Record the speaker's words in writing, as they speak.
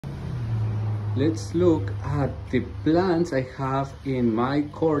Let's look at the plants I have in my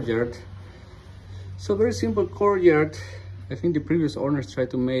courtyard. So very simple courtyard. I think the previous owners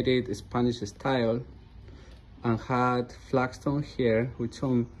tried to make it Spanish style and had flagstone here with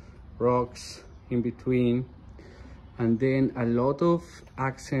some rocks in between, and then a lot of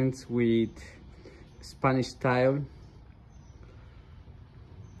accents with Spanish style.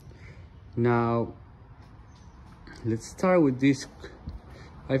 Now let's start with this.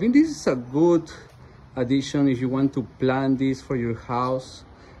 I think this is a good addition if you want to plan this for your house.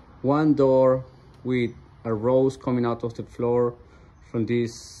 One door with a rose coming out of the floor from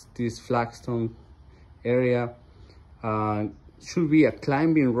this flagstone area. Should be a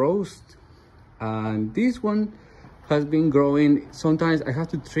climbing rose, and this one has been growing. Sometimes I have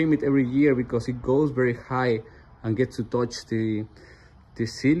to trim it every year because it goes very high and gets to touch the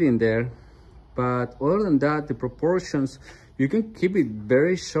ceiling there. But other than that, the proportions, you can keep it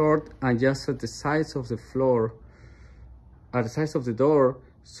very short and just at the size of the floor, at the size of the door,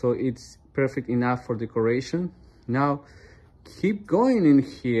 so it's perfect enough for decoration. Now keep going in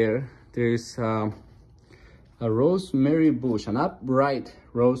here. There's a rosemary bush, an upright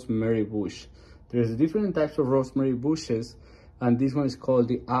rosemary bush. There's different types of rosemary bushes, and this one is called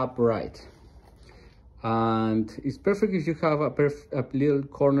the upright. And it's perfect if you have a little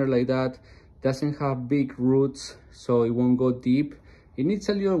corner like that. Doesn't have big roots, so it won't go deep. It needs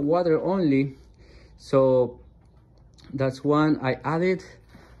a little water only, so that's one. I added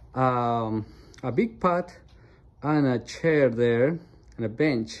a big pot and a chair there and a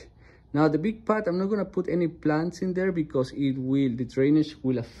bench. Now the big pot, I'm not gonna put any plants in there because the drainage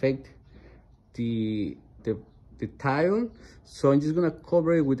will affect the tile. So I'm just gonna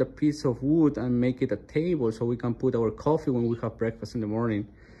cover it with a piece of wood and make it a table so we can put our coffee when we have breakfast in the morning,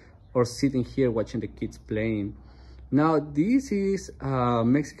 or sitting here watching the kids playing. Now this is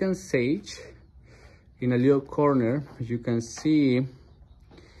Mexican sage in a little corner. As you can see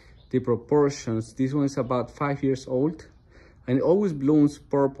the proportions, this one is about 5 years old, and it always blooms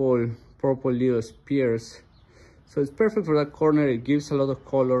purple little spears. So it's perfect for that corner. It gives a lot of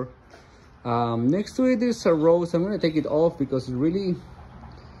color. Next to it is a rose. I'm gonna take it off because it's really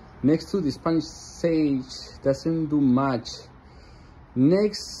next to the Spanish sage, doesn't do much.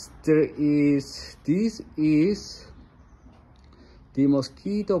 Next this is the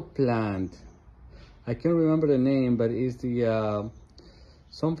mosquito plant. I can't remember the name, but it's the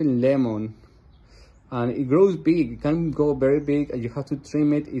something lemon, and it grows big. It can go very big and you have to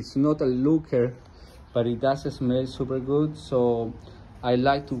trim it. It's not a looker, but it does smell super good, so I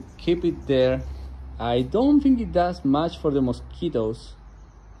like to keep it there. I don't think it does much for the mosquitoes.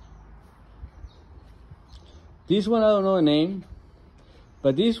 This one I don't know the name,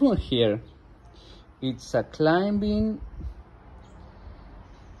 but this one here, it's a climbing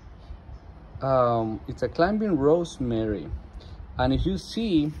rosemary, and if you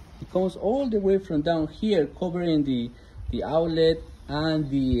see, it comes all the way from down here, covering the outlet and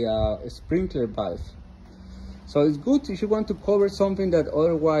the sprinkler valve. So it's good if you want to cover something that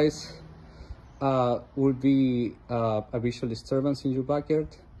otherwise would be a visual disturbance in your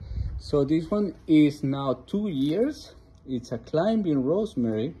backyard. So this one is now 2 years. It's a climbing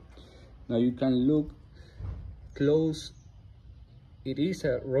rosemary. Now you can look close. It is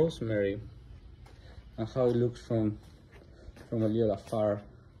a rosemary, and how it looks from a little afar.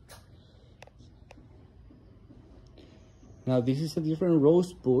 Now this is a different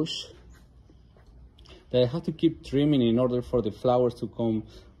rose bush that I have to keep trimming in order for the flowers to come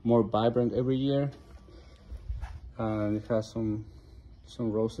more vibrant every year. And it has some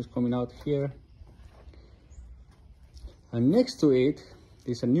roses coming out here. And next to it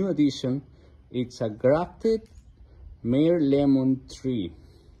is a new addition. It's a grafted Meyer lemon tree.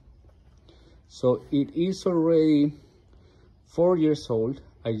 So it is already 4 years old.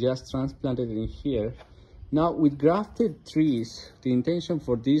 I just transplanted it in here. Now with grafted trees, the intention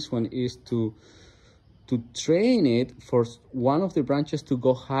for this one is to train it for one of the branches to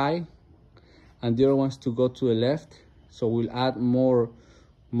go high and the other ones to go to the left. So we'll add more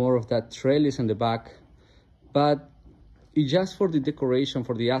of that trellis in the back. But it's just for the decoration,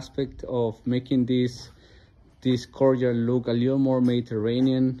 for the aspect of making this courtyard look a little more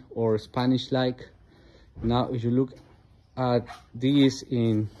Mediterranean or Spanish-like. Now, if you look at this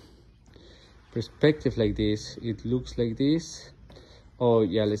in perspective like this, it looks like this. Oh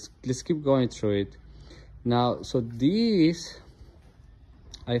yeah, let's keep going through it. Now, so this,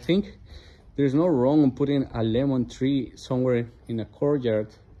 I think there's no wrong in putting a lemon tree somewhere in a courtyard.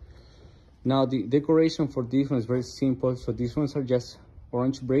 Now the decoration for this one is very simple. So these ones are just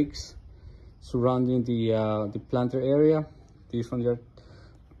orange bricks surrounding the planter area. These ones are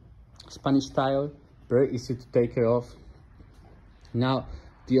Spanish style, very easy to take care of. Now,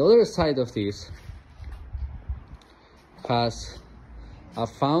 the other side of this has a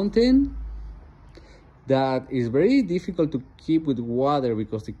fountain that is very difficult to keep with water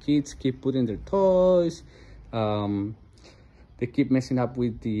because the kids keep putting their toys. They keep messing up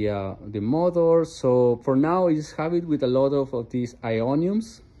with the motor. So for now, I just have it with a lot of these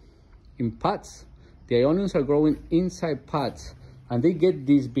ioniums in pots. The ioniums are growing inside pots, and they get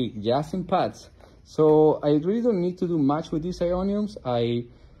this big just in pots. So I really don't need to do much with these ioniums. I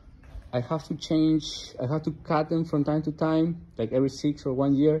have to change, I have to cut them from time to time, like every 6 or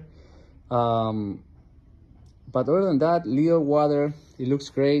 1 year. But other than that, little water, it looks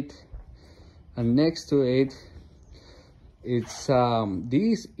great. And next to it, it's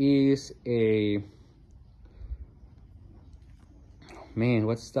this is a, man,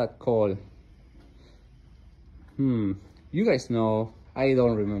 what's that called? You guys know, I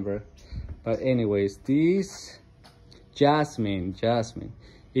don't remember. But anyways, this Jazmine.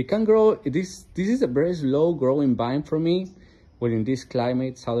 It can grow, this is a very slow growing vine for me within this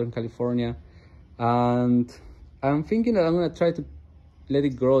climate, Southern California. And I'm thinking that I'm gonna try to let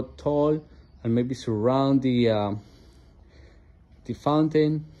it grow tall and maybe surround the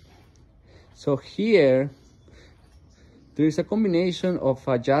fountain. So here, there is a combination of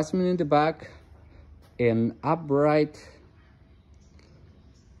a jasmine in the back, an upright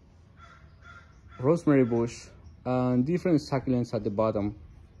rosemary bush, and different succulents at the bottom.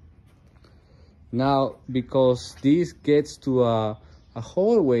 Now, because this gets to a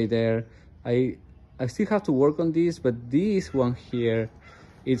hallway there, I still have to work on this, but this one here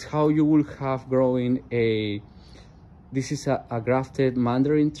is how you will have growing this is a grafted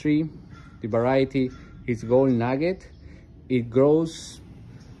mandarin tree. The variety is gold nugget. It grows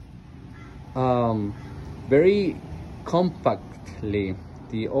very compactly.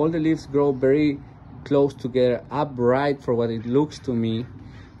 All the leaves grow very close together, upright for what it looks to me.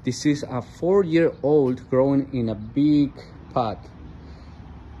 This is a 4-year-old growing in a big pot,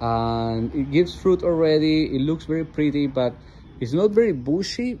 and it gives fruit already. It looks very pretty, but it's not very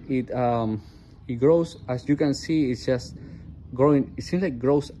bushy. It grows, as you can see, it's just growing. It seems like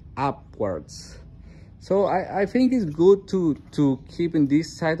grows upwards. So I think it's good to keep in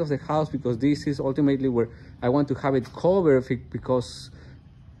this side of the house, because this is ultimately where I want to have it covered, because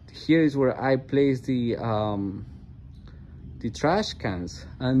here is where I place the trash cans.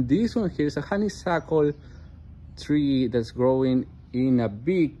 And this one here is a honeysuckle tree that's growing in a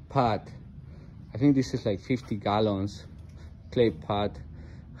big pot. I think this is like 50 gallons clay pot.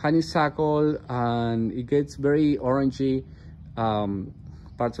 Honeysuckle, and it gets very orangey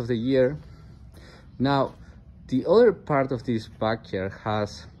parts of the year. Now, the other part of this backyard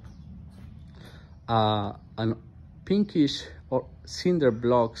has an pinkish or cinder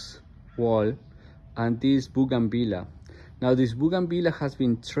blocks wall, and this bougainvillea. Now, this bougainvillea has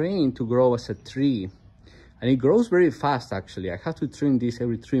been trained to grow as a tree, and it grows very fast. Actually, I have to trim this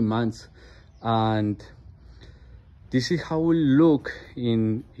every 3 months, and this is how it will look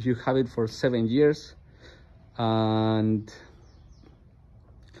if you have it for 7 years. And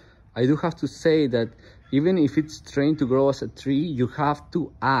I do have to say that even if it's trained to grow as a tree, you have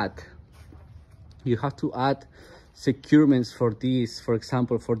to add securements for this. For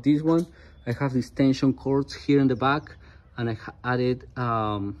example, for this one, I have these tension cords here in the back, and I added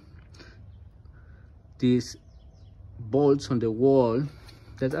these bolts on the wall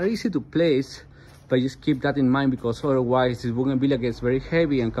that are easy to place, but just keep that in mind, because otherwise this bougainvillea gets very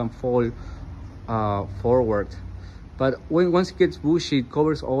heavy and can fall forward. But once it gets bushy, it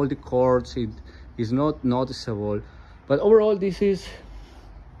covers all the cords. It is not noticeable. But overall, this is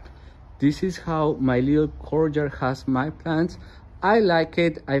how my little courtyard has my plants. I like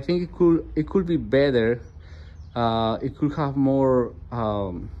it. I think it could be better. It could have more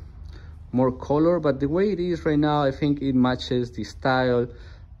color, but the way it is right now, I think it matches the style.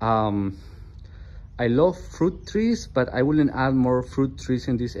 I love fruit trees, but I wouldn't add more fruit trees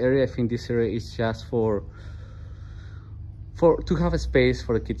in this area. I think this area is just to have a space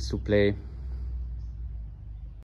for the kids to play.